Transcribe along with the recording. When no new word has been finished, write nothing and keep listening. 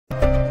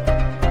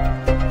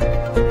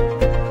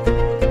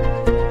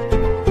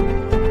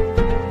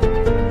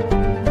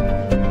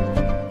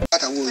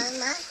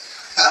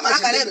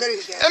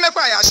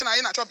Emekwa ya shi na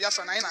ina chọ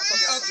Biafra na ina chọ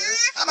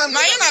Biafra.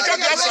 Na ina chọ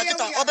Biafra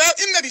kita obe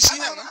imebi shi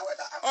he na.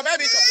 Obe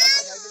bi chọ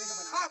Biafra.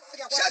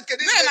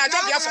 Na na chọ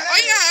Biafra.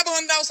 Onye a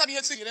bụ ndị Hausa bi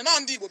etigire na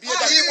ndị Igbo bi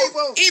ega.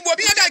 Igbo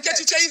bi ega ke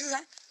chiche ihe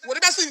ha. Wori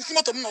ba si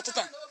moto m n'ụtụtụ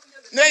a.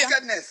 Na ya.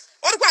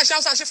 Orukwa ashi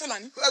Hausa ashi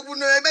Fulani.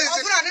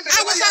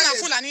 Hausa na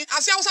Fulani,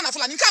 ashi Hausa na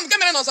Fulani. Nke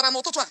mere na ọzara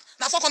n'ụtụtụ a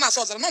na fọkọ na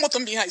asọ ọzara na moto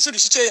m bi ha isuri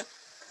chiche ya.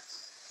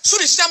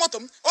 Suri chiche moto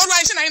m. Olu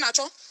anyị na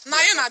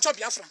anyị na-achọ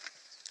Biafra.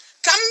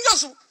 Ka m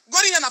yozu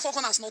gori ihe na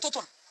fọkọ na asọ n'ụtụtụ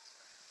a.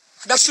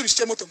 Bịa suri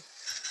chiche moto m.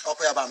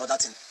 Ọkụ ya ba another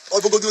thing.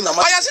 Ogogodu na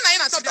ma. Oya si na anyị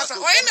na-achọ Biafra.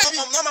 Oyi mebi.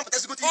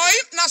 Oyi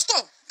na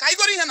store. Ka anyị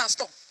gori ihe na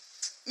store.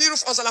 N'iru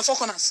ọzara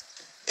fọkọ na asọ.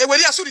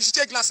 Eweli ya suri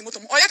chiche glass moto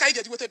m. Oya ka anyị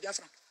ga-eji weta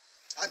Biafra.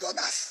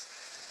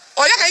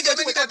 Oya ka anyị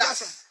ga-eji weta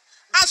Biafra.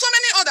 And so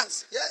many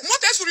others. Yes.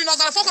 Mote suri na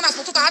ọzara fọkọ na asọ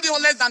n'ụtụtụ a had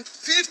less than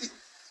 50.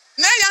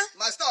 Neya.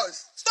 My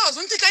stores. Stores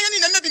nti ka ihe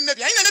niile mebi.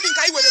 Anyị na-emebi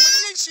nke anyị were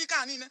ihe nshi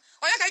ka niile.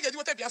 Oya ka anyị ga-eji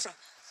weta Biafra.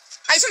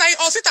 I say na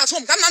all sit at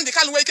home. Ka Nnamdi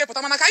Kanu wee ike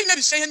pụta mana ka anyị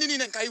mebi ihe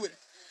niile nke anyị were.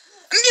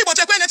 Ndị Igbo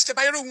chekwa na-echiche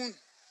banyere onwe unu.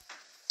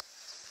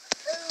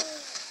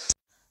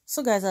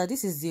 So guys,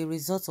 this is the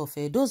result of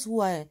those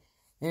who are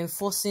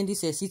enforcing this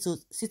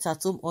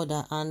sit-at-home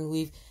order, and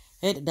we've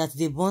heard that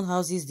they burned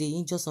houses, they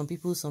injured some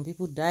people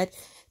died,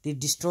 they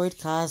destroyed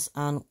cars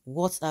and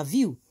what have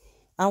you.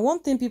 And one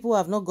thing people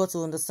have not got to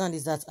understand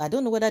is that I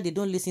don't know whether they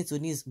don't listen to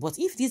news, but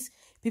if these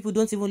people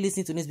don't even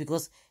listen to news,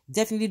 because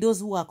definitely those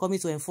who are coming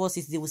to enforce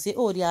it, they will say,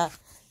 oh, they are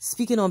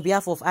speaking on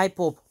behalf of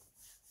Ipob,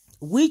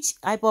 which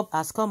Ipob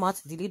has come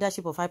out, the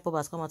leadership of Ipob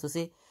has come out to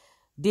say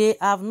they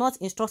have not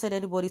instructed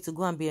anybody to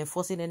go and be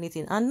enforcing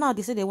anything. And now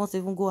they say they want to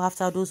even go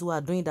after those who are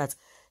doing that.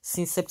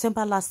 Since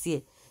September last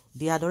year,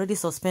 they had already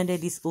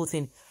suspended this whole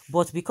thing.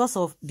 But because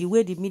of the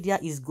way the media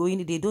is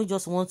going, they don't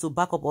just want to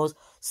back up us.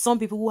 Some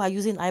people who are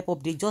using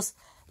Ipob, they just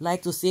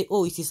like to say,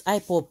 oh, it is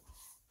Ipob.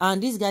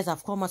 And these guys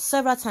have come out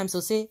several times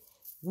to say,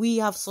 we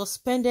have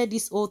suspended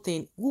this whole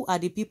thing. Who are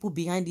the people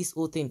behind this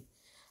whole thing?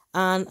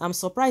 And I'm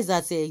surprised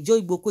that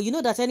Gbokwe, you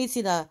know that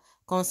anything that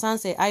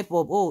concerns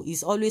Ipob, oh,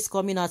 is always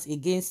coming out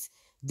against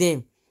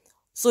them.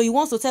 So he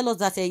wants to tell us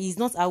that he's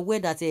not aware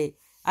that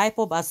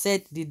Ipob has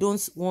said they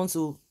don't want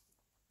to,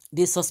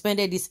 they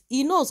suspended this.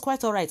 He knows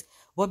quite all right,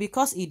 but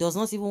because he does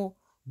not even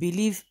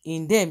believe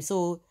in them,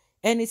 so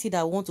anything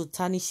that want to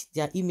tarnish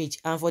their image,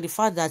 and for the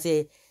fact that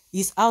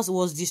his house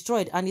was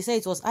destroyed, and he said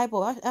it was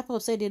Ipob.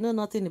 Ipob said they know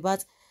nothing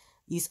about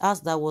his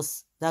house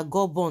that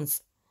got burnt.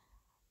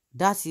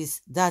 That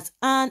is that.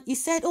 And he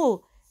said,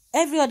 oh,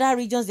 every other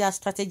regions, they are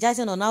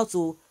strategizing on how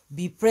to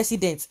be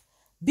president.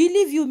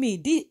 Believe you me,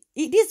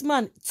 this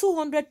man,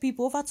 200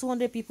 people, over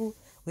 200 people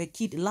were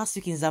killed last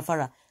week in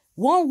Zamfara.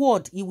 One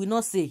word he will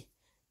not say.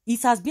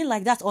 It has been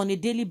like that on a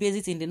daily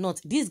basis in the north.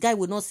 This guy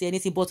will not say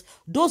anything, but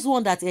those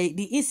ones that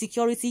the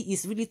insecurity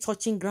is really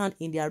touching ground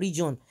in their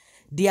region,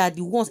 they are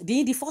the ones,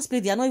 in the first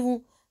place, they are not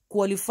even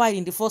qualified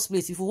in the first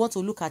place. If you want to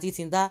look at it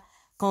in that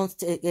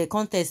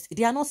contest,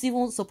 they are not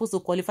even supposed to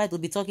qualify to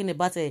be talking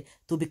about to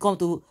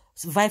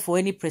vie for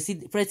any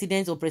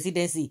president or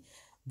presidency.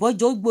 But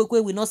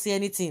Gbokwe will not say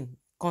anything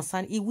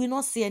concerning. He will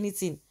not say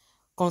anything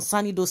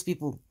concerning those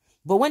people.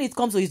 But when it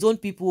comes to his own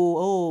people,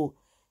 oh,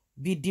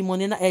 be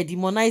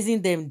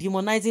demonizing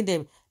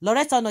them.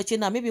 Loretta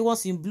Nochena, maybe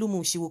once in blue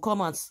moon, she will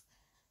come out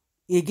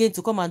again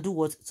to come and do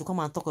what? To come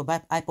and talk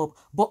about Ipob.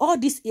 But all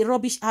this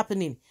rubbish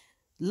happening,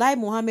 Lai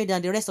Mohammed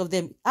and the rest of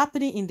them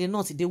happening in the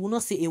north, they will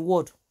not say a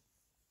word.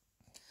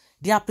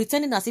 They are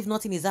pretending as if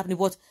nothing is happening.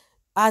 But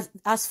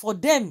as for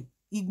them,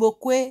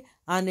 Gbokwe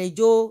and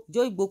Joe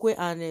Gbokwe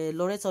and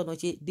Loretta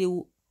Noche, they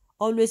will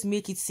always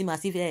make it seem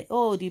as if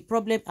oh, the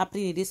problem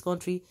happening in this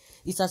country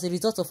is as a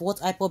result of what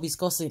Ipob is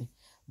causing.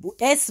 But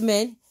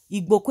S-men,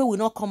 Gbokwe will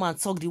not come and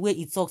talk the way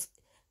he talks.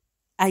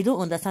 I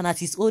don't understand. At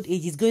his old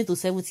age, he's going to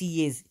 70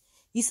 years.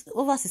 He's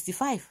over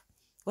 65.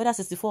 Whether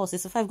 64 or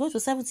 65, going to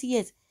 70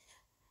 years.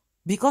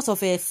 Because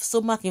of a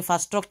so much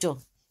infrastructure.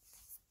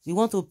 You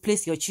want to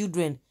place your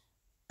children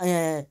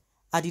at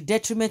the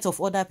detriment of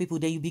other people.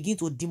 Then you begin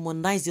to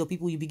demonize your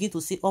people. You begin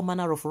to say all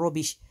manner of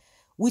rubbish.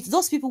 With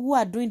those people who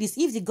are doing this,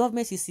 if the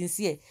government is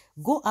sincere,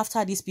 go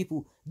after these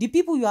people. The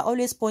people you are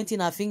always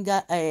pointing a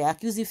finger,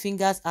 accusing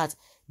fingers at,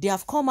 they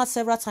have come out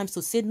several times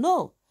to say,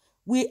 no,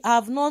 we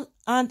have not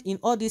hand in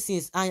all these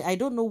things, and I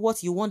don't know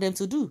what you want them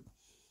to do.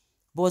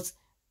 But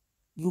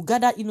you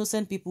gather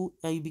innocent people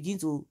and you begin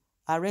to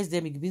arrest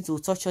them, you begin to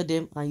torture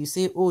them, and you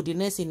say, oh, the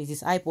next thing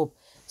is Ipob.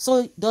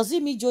 So does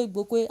it mean Joe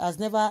Gbokwe has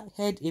never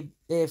heard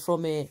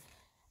from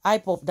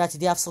Ipob that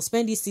they have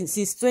suspended since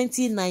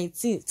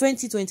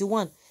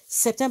 2021,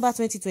 September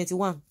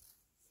 2021?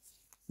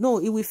 No,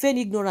 it will feign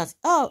ignorance.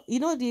 Oh, you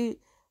know, the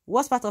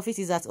worst part of it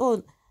is that,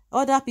 oh,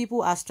 other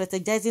people are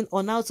strategizing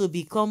on how to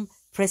become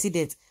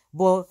president,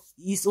 but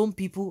his own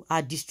people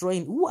are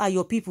destroying. Who are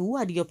your people? Who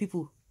are your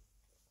people?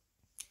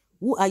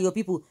 Who are your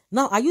people?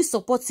 Now, are you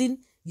supporting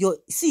your...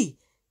 See,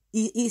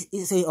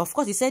 of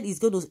course, he said he's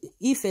going to...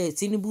 If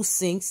Tinubu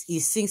sings, he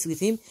sings with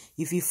him.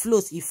 If he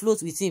floats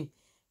with him.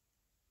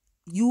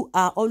 You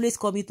are always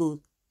coming to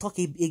talk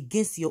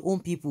against your own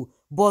people.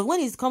 But when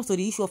it comes to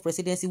the issue of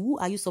presidency, who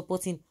are you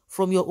supporting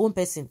from your own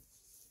person?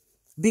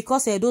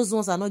 Because those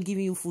ones are not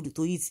giving you food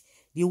to eat.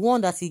 The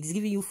one that is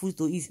giving you food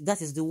to eat,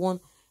 that is the one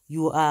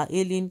you are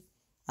ailing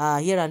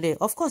here and there.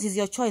 Of course, it's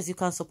your choice. You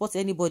can support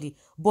anybody.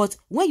 But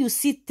when you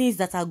see things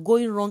that are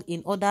going wrong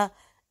in other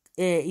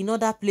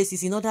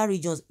places, in other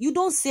regions, you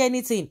don't say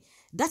anything.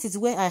 That is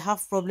where I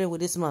have problem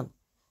with this man.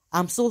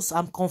 I'm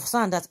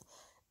concerned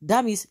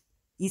that means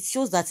it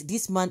shows that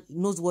this man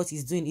knows what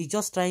he's doing. He's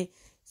just trying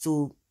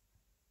to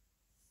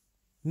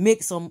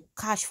make some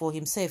cash for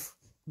himself.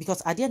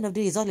 Because at the end of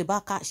the day, it's all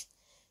about cash.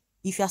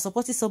 If you are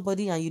supporting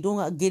somebody and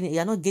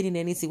you're not gaining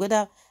anything,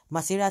 whether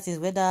material things,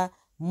 whether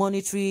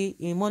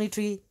in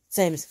monetary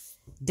terms,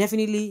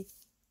 definitely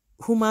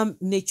human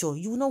nature,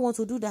 you will not want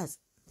to do that.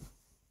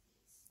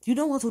 You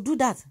don't want to do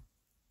that.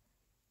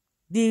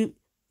 The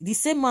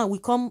same man will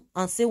come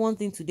and say one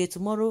thing today,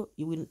 tomorrow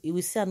he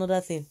will say another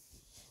thing.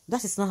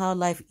 That is not how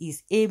life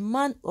is. A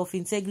man of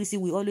integrity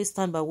will always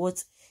stand by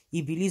what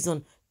he believes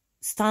on,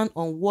 stand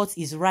on what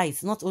is right,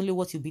 not only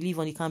what you believe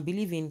on. You can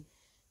believe in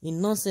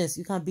nonsense,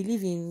 you can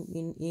believe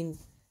in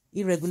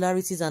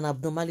irregularities and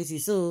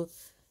abnormalities, so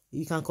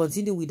you can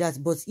continue with that.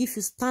 But if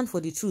you stand for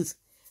the truth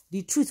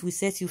will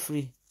set you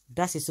free.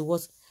 That is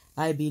what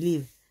I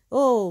believe.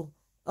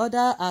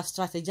 Others are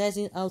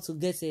strategizing how to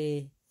get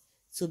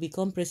to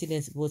become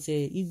president, but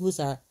Igbos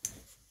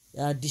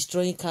are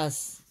destroying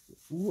cars.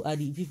 Who are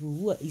the people?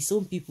 Who are his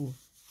own people?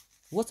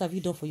 What have you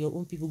done for your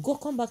own people?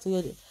 Come back to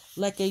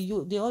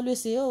your, they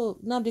always say, oh,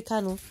 Nnamdi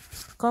Kanu,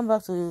 come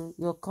back to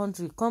your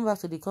country, come back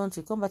to the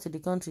country, come back to the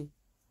country.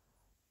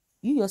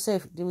 You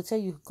yourself, they will tell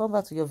you, come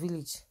back to your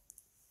village.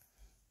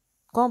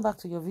 Come back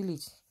to your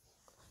village.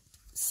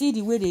 See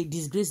the way they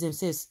disgrace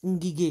themselves,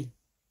 Ngige.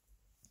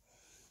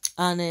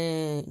 And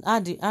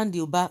Andy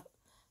Oba,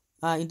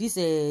 in this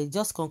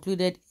just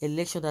concluded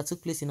election that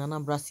took place in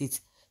Anambra State.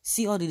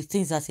 See all the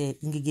things that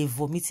Ngige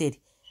vomited.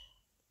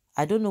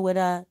 I don't know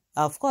whether,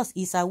 of course,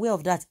 he's aware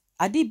of that.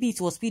 Adibi,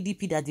 it was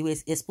PDP that they were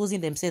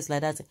exposing themselves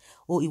like that.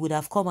 Oh, he would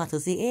have come out to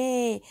say,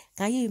 hey,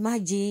 can you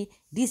imagine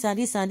this and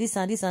this and this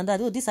and this and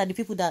that? Oh, these are the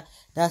people that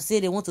say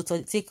they want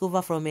to take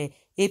over from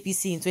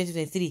APC in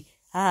 2023.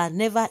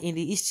 Never in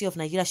the history of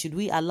Nigeria should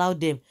we allow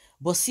them.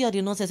 But see all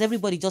the nonsense,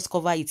 everybody just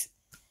cover it.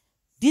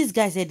 These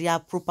guys said they are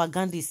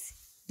propagandists.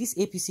 These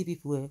APC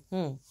people,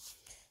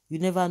 you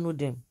never know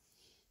them.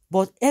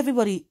 But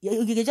everybody,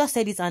 you just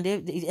said it and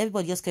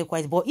everybody just kept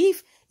quiet. But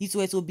if it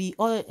were to be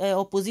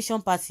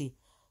opposition party,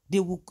 they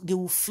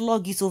will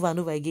flog it over and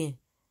over again.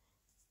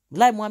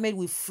 Like Mohammed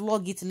will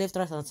flog it left,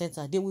 right, and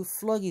center. They will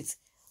flog it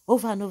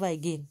over and over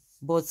again.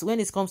 But when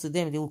it comes to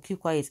them, they will keep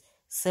quiet.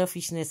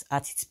 Selfishness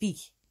at its peak.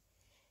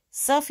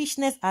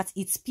 Selfishness at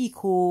its peak.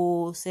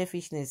 Oh,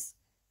 selfishness.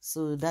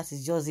 So that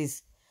is just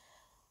it.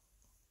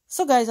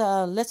 So guys,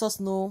 let us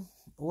know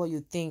what you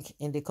think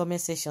in the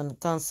comment section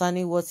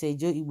concerning what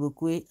Joe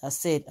Gbokwe has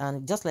said.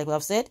 And just like we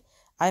have said,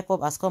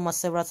 Ipob has come out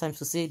several times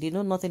to say they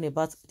know nothing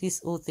about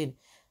this whole thing.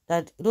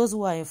 That those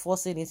who are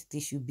enforcing it, they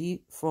should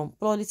be from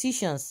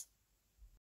politicians.